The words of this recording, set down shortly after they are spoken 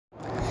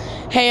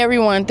Hey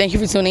everyone, thank you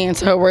for tuning in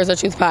to her Words of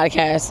Truth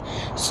podcast.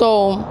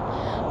 So,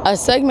 a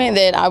segment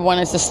that I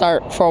wanted to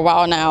start for a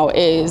while now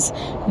is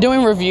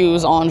doing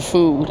reviews on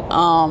food.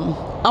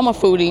 I'm a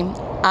foodie.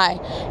 I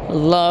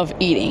love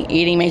eating.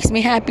 Eating makes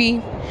me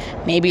happy.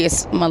 Maybe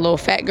it's my little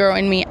fat girl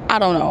in me. I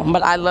don't know,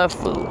 but I love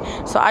food.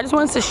 So I just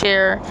wanted to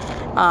share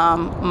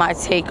my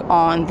take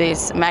on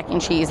this mac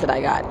and cheese that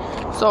I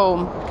got.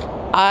 So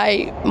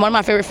one of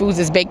my favorite foods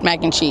is baked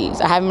mac and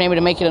cheese. I haven't been able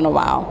to make it in a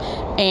while.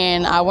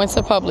 And I went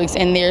to Publix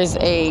and there's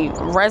a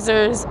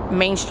Rezzer's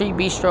Main Street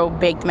Bistro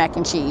baked mac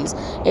and cheese.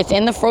 It's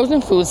in the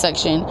frozen food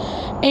section.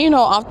 And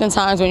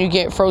oftentimes when you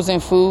get frozen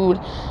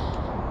food,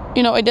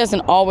 it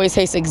doesn't always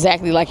taste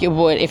exactly like it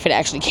would if it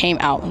actually came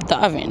out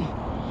the oven.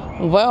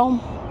 Well,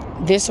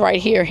 this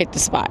right here hit the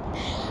spot.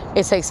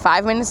 It takes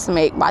 5 minutes to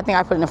make, but I think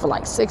I put it in for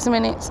like 6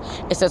 minutes.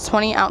 It's a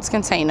 20-ounce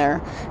container,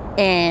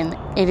 and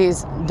it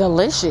is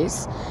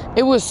delicious.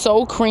 It was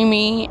so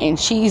creamy and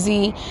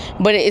cheesy,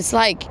 but it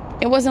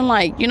wasn't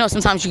like,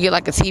 sometimes you get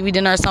like a TV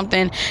dinner or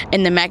something,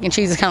 and the mac and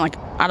cheese is kind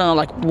of like, I don't know,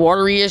 like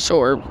watery-ish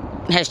or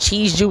has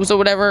cheese juice or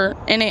whatever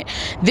in it.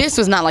 This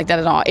was not like that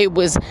at all. It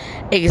was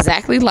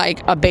exactly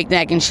like a baked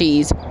mac and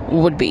cheese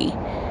would be.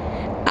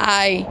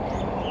 I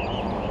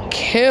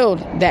killed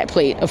that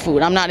plate of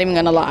food. I'm not even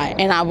gonna lie,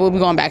 and I will be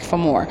going back for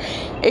more.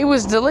 It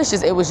was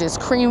delicious. It was just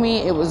creamy.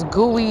 It was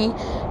gooey,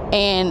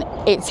 and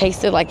it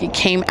tasted like it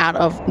came out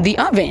of the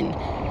oven.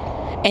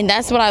 And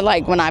that's what I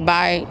like when I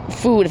buy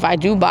food. If I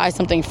do buy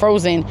something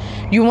frozen,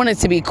 you want it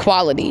to be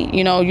quality.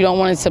 You don't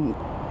want it to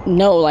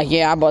know like,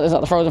 yeah, I bought this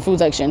at the frozen food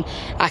section.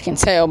 I can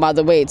tell by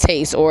the way it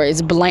tastes, or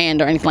it's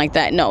bland or anything like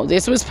that. No,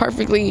 this was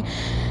perfectly,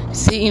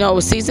 it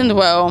was seasoned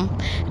well,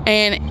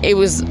 and it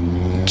was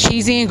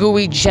cheesy and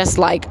gooey, just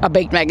like a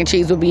baked mac and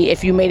cheese would be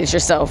if you made it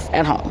yourself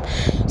at home.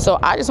 So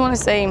I just want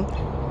to say,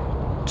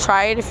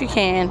 try it if you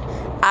can.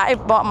 I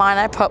bought mine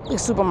at Publix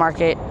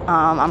supermarket.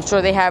 I'm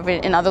sure they have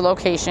it in other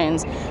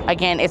locations.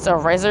 Again, it's a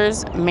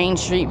Rezzer's Main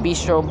Street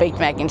Bistro baked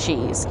mac and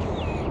cheese.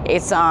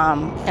 It's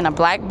in a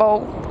black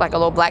bowl, like a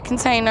little black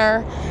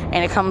container,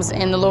 and it comes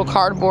in the little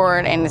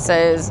cardboard, and it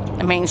says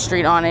Main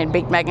Street on it,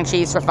 baked mac and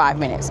cheese for 5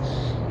 minutes.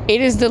 It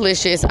is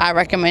delicious. I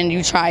recommend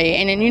you try it.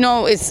 And then,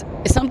 it's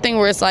something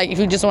where it's like, if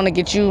you just want to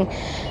get you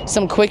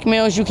some quick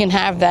meals, you can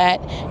have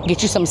that.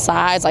 Get you some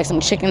sides, like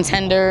some chicken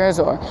tenders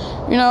or,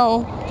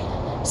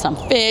 some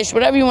fish,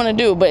 whatever you want to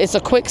do. But it's a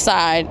quick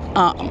side,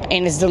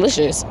 and it's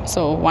delicious.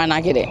 So why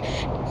not get it?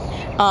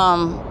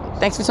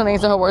 Thanks for tuning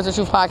into her Words of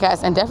Truth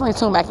podcast, and definitely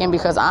tune back in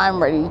because I'm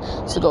ready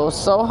to go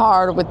so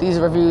hard with these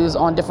reviews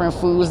on different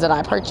foods that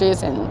I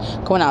purchase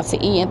and going out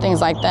to eat and things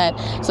like that.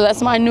 So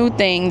that's my new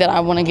thing that I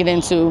want to get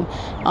into,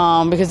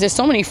 because there's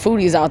so many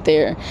foodies out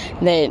there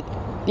that,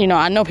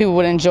 I know people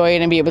would enjoy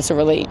it and be able to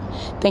relate.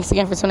 Thanks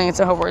again for tuning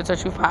into her Words of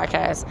Truth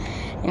podcast.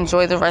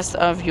 Enjoy the rest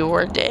of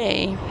your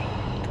day.